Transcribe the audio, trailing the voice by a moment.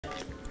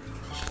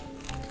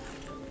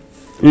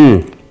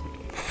Mmm.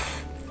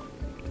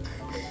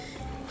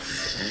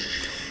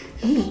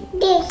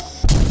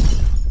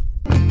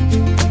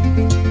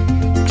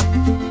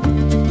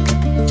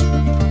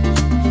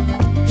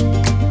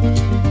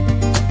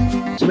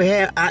 So we're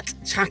here at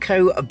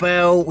Taco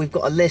Bell. We've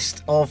got a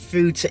list of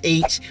food to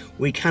eat.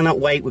 We cannot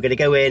wait. We're going to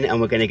go in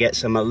and we're going to get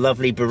some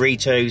lovely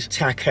burritos,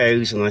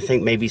 tacos, and I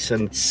think maybe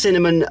some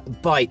cinnamon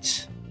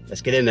bites.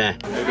 Let's get in there.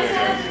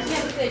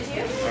 Yeah, we're good.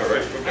 You? All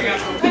right.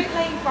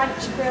 Chipotle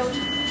Crunch grilled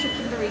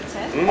chicken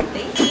burrito,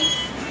 please.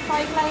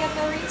 5-layer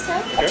burrito.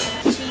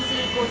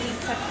 Cheesy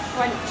Gordita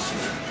Crunch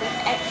with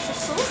extra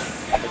sauce.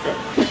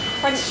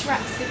 Crunch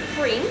wrap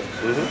supreme.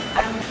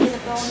 And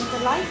Cinnabon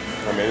delight.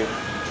 I mean,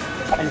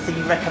 Anything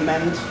you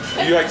recommend?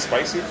 do you like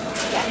spicy?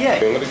 Yeah.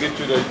 I'm gonna get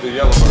you the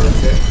Yellowbird,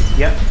 okay?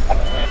 Yep.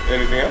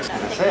 Anything else?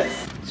 That's it.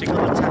 So we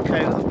got the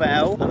Taco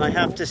Bell, and I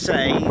have to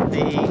say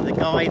the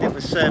guy that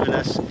was serving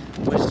us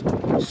was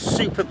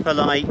super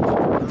polite,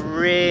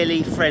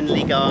 really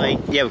friendly guy.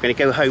 Yeah, we're going to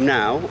go home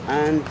now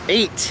and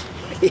eat.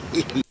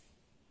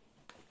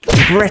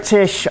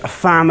 British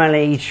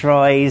family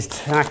tries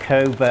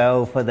Taco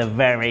Bell for the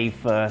very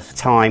first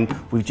time.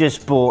 We've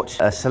just bought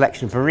a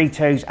selection of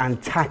burritos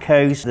and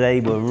tacos. They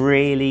were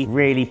really,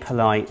 really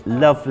polite.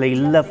 Lovely,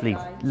 lovely,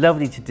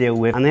 lovely to deal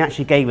with. And they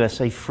actually gave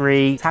us a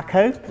free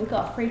taco. We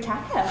got a free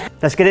taco.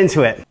 Let's get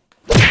into it.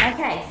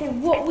 Okay, so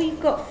what we've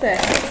got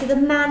first, so the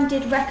man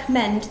did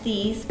recommend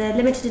these, the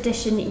limited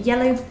edition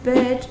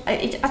Yellowbird. I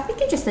think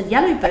it just said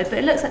Yellowbird, but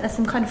it looks like there's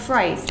some kind of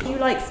phrase. You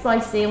like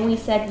spicy, and we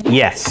said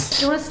yes.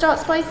 Do you want to start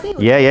spicy?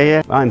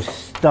 Yeah. I'm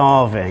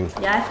starving.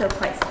 Yeah, I feel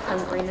quite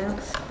hungry now.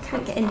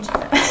 Can't get into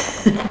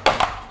it.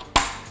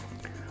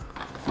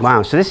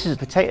 Wow, so this is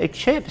potato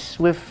chips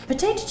with...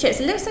 Potato chips,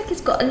 it looks like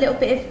it's got a little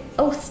bit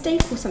of,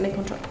 steak or something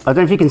on top. I don't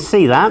know if you can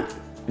see that.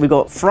 We've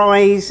got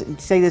fries,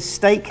 say there's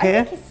steak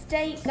here. I think it's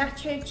steak,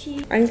 nacho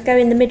cheese. I'm going to go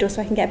in the middle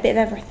so I can get a bit of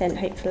everything,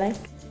 hopefully.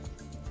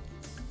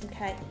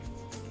 Okay.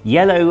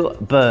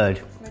 Yellowbird.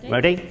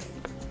 Ready?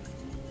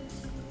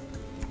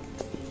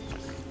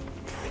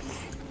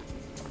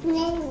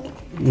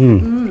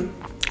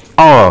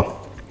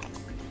 Oh.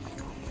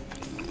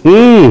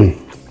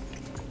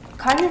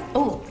 Kind of,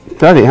 oh.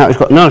 Daddy, it's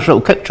got a nice little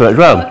kick to it as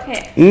well.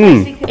 Okay.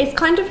 It's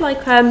kind of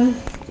like a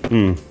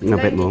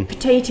bit more.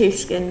 Potato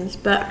skins,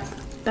 but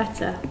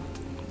better.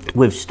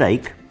 With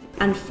steak.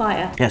 And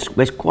fire. Yes,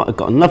 it's got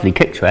a lovely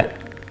kick to it.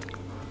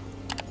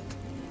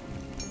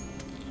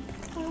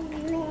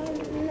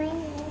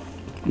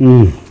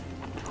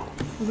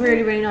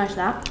 Really, really nice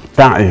that.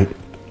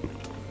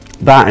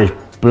 That is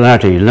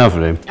bloody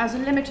lovely. As a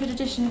limited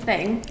edition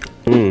thing,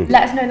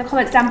 let us know in the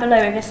comments down below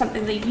if there's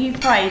something that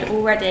you've tried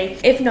already.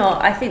 If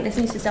not, I think this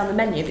needs to stay on the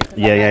menu. Because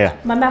Yeah.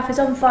 My mouth is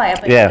on fire,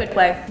 but in a good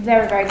way.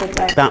 Very, very good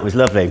way. That was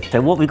lovely. So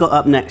what we got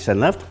up next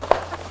then, love?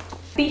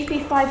 Beefy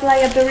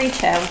 5-layer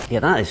burrito.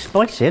 Yeah, that is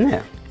spicy, isn't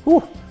it?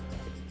 Ooh.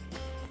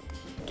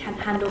 Can't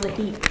handle the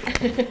heat.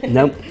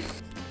 Nope.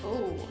 Oh,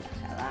 look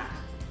at that.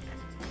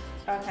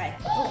 Okay.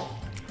 Oh.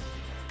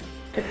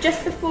 But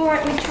just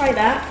before we try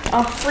that,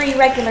 our free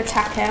regular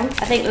taco,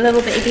 I think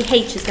little bitty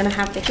BH is going to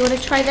have this. Do you want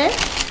to try this?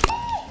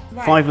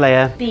 Right.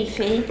 5-layer.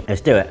 Beefy.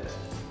 Let's do it.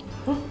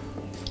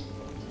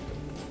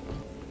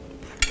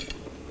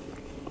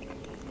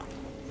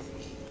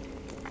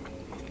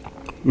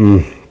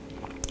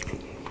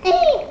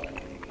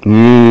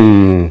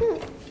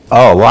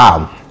 Oh,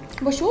 wow.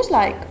 What's yours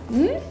like?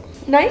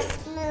 Nice?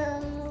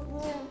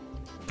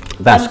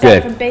 That's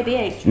good. From Baby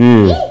H.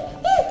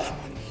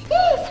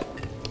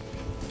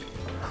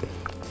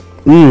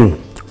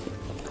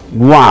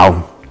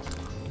 Wow.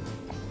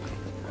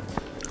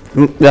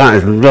 That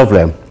is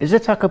lovely. Is there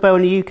Taco Bell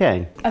in the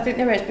UK? I think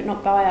there is, but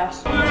not by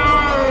us.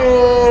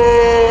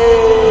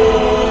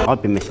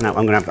 I've been missing out.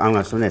 I'm gonna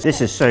have some of this.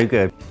 This is so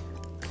good.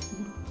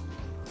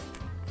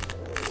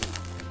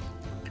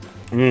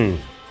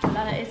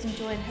 Lana is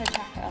enjoying her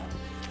taco.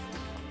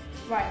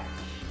 Right.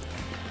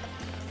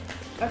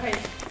 Okay.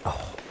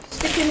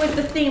 Sticking with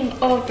the theme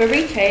of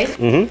burritos,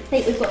 I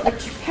think we've got the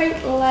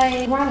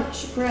Chipotle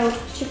Ranch grilled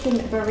chicken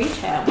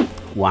burrito.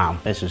 Wow,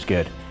 this is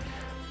good.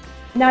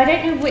 Now I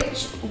don't know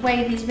which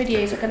way these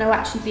videos are going to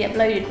actually be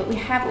uploaded, but we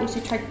have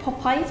also tried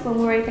Popeyes when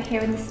we're over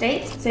here in the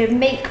States, so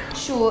make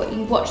sure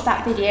you watch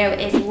that video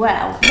as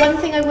well. One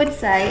thing I would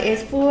say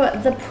is for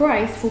the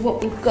price for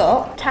what we've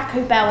got,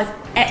 Taco Bell is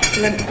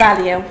excellent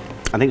value.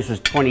 I think this was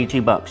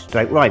 22 bucks.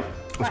 So, right,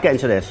 let's get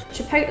into this.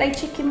 Chipotle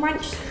chicken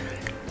ranch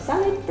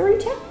salad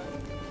burrito.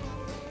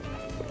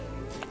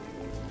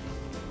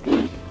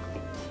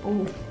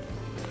 Ooh.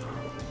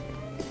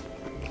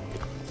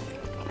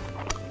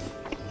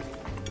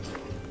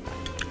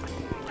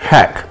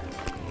 Heck.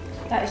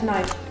 That is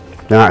nice.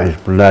 That is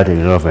bloody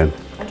lovely.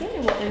 I don't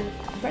know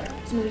what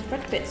some of those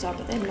bread bits are,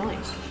 but they're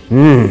nice.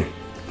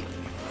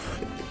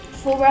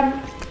 For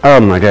oh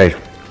my days.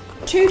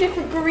 two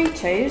different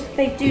burritos,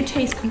 they do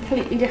taste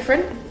completely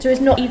different. So it's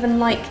not even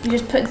like you're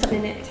just putting something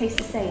in it tastes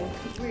the same.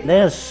 Really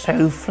They're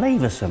so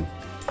flavoursome.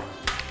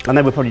 I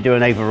know we're probably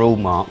doing an overall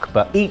mark,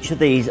 but each of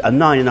these are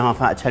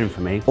 9.5 out of 10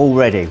 for me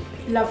already.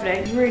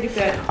 Lovely, really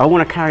good. I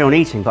want to carry on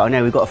eating, but I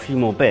know we've got a few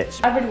more bits.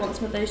 I really want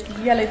some of those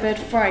Yellowbird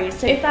fries.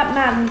 So if that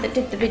man that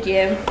did the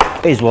video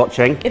Is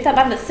watching. if that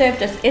man that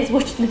served us is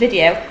watching the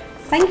video,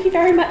 thank you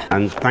very much.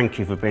 And thank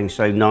you for being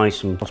so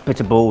nice and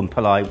hospitable and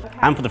polite. Okay.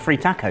 And for the free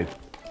taco.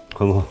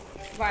 Come on.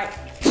 Right,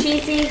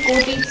 cheesy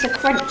Gordita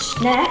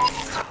Crunch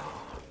next.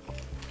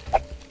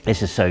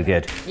 This is so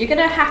good. You're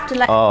gonna have to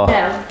let me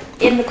know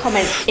in the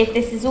comments if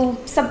this is all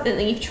something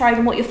that you've tried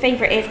and what your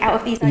favourite is out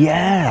of these items.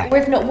 Yeah. Or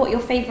if not, what your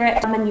favourite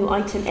menu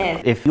item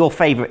is. If your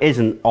favourite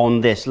isn't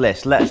on this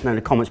list, let us know in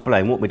the comments below.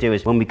 And what we do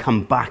is when we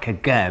come back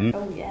again,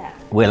 Oh yeah.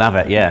 we'll have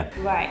it, yeah.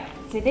 Right,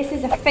 so this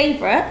is a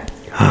favourite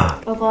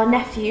of our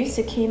nephews,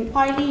 so Kim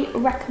highly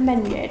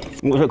recommended.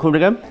 What was it called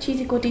again?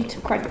 Cheesy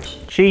Gordita Crunch.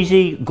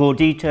 Cheesy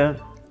Gordita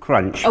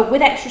Crunch. Oh,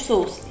 with extra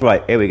sauce.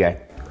 Right, here we go.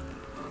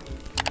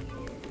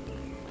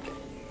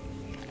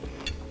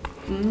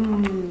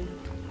 Mmm.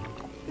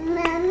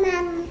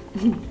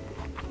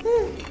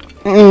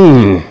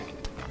 Mmm.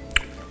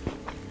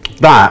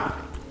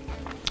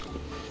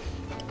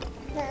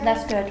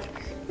 That's good.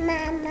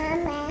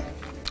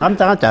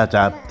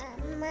 Dab.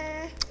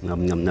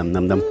 Num num num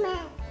num num.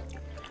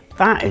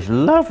 That is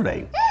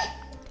lovely.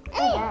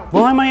 Oh, wow.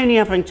 Why am I only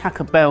having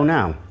Taco Bell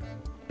now?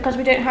 Because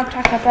we don't have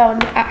Taco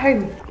Bell at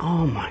home.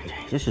 Oh my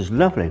days, this is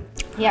lovely.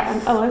 Yeah,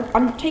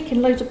 I'm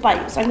taking loads of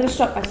bites. I'm going to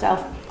stop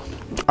myself.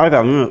 I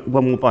got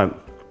one more bite.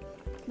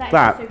 That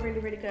That- is also really,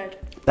 really good.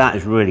 That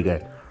is really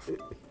good.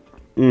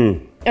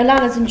 Mmm.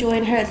 Alana's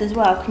enjoying hers as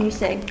well. Can you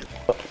sing?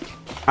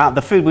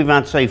 The food we've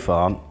had so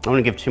far, I don't want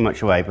to give too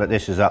much away, but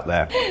this is up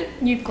there.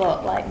 You've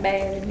got like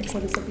mayo in the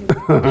corners of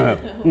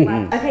your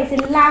mouth. Okay, so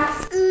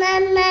last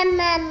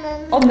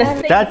on the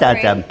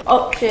savoury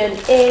option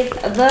is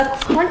the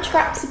Crunch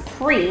Wrap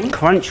Supreme.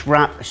 Crunch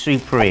Wrap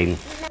Supreme.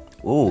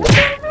 Ooh.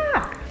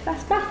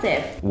 That's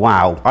massive.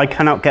 Wow. I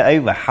cannot get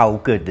over how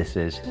good this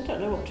is. I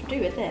don't know what to do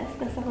with this.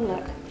 Let's have a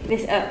look.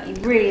 This you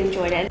really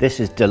enjoyed it. This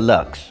is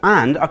deluxe.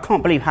 And I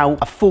can't believe how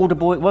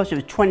affordable it was. It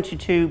was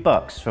 22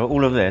 bucks for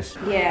all of this.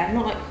 Yeah,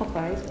 not like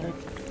Popeyes,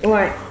 though.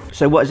 Alright.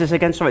 So what is this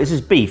again? Sorry, this is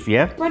beef,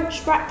 yeah?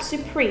 Crunch Wrap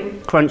Supreme.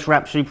 Crunch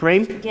Wrap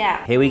Supreme?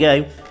 Yeah. Here we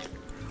go.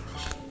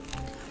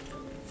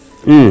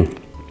 Mmm.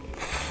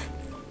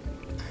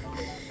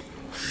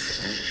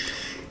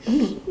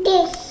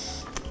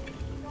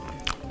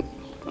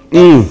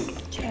 Mmm.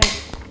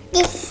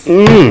 Cheers.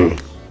 Mmm.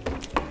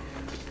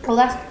 Oh,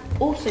 that's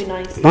also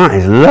nice. That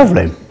is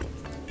lovely.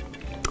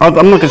 I'm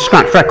not going to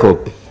scratch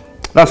record.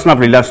 That's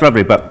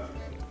lovely, but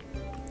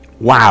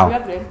wow.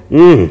 Lovely.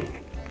 Mmm.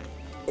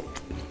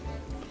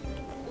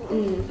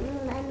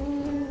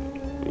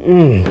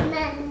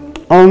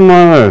 Mmm. Oh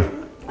no.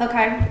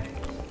 Okay.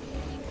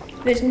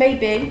 This may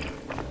be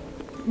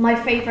my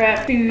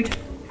favourite food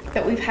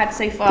that we've had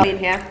so far in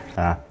here.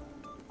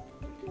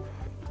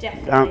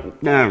 Definitely.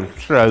 Yeah,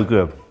 so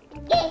good.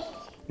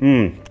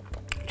 Mmm.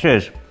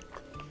 Cheers.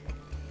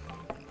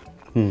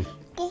 Mm.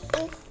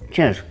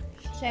 Cheers.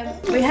 So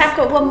we have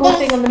got one more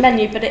thing on the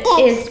menu, but it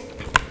is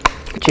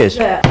Cheers.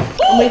 dessert.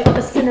 And we've got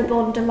the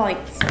Cinnabon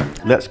Delights.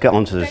 Let's get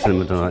on to the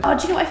Cinnabon Delight. Oh,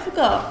 do you know what I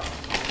forgot?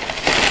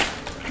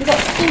 We've got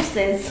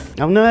sauces.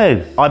 Oh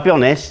no, I'll be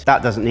honest,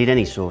 that doesn't need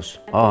any sauce.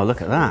 Oh,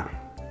 look at that.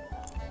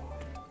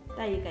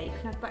 There you go, you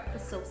can have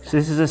breakfast sauce. So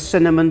this is a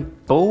cinnamon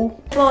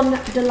ball?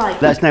 Cinnabon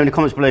Delight. Let us know in the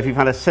comments below if you've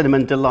had a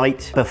cinnamon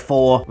delight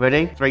before.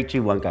 Ready? 3,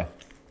 2, 1, go.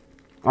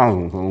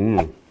 Oh.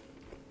 Mm.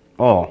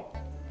 Oh.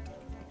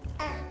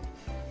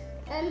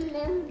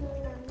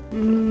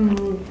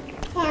 Mmm.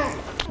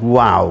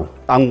 Wow.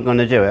 I'm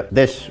gonna do it.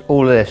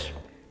 All of this,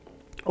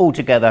 all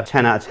together,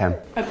 10 out of 10.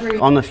 Agreed.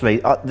 Honestly,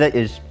 that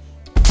is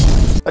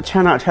a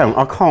 10 out of 10.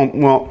 I can't,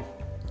 10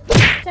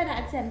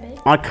 out of 10, babe.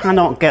 I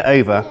cannot get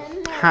over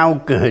how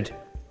good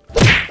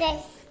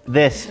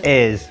this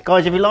is.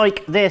 Guys, if you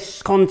like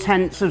this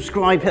content,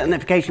 subscribe, hit the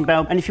notification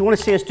bell. And if you want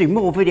to see us do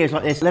more videos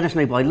like this, let us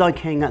know by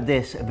liking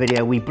this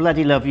video. We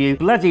bloody love you,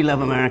 bloody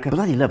love America,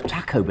 bloody love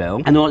Taco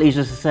Bell. And all it leaves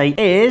us to say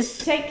is...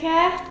 Take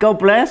care. God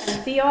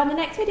bless. See you on the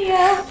next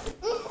video.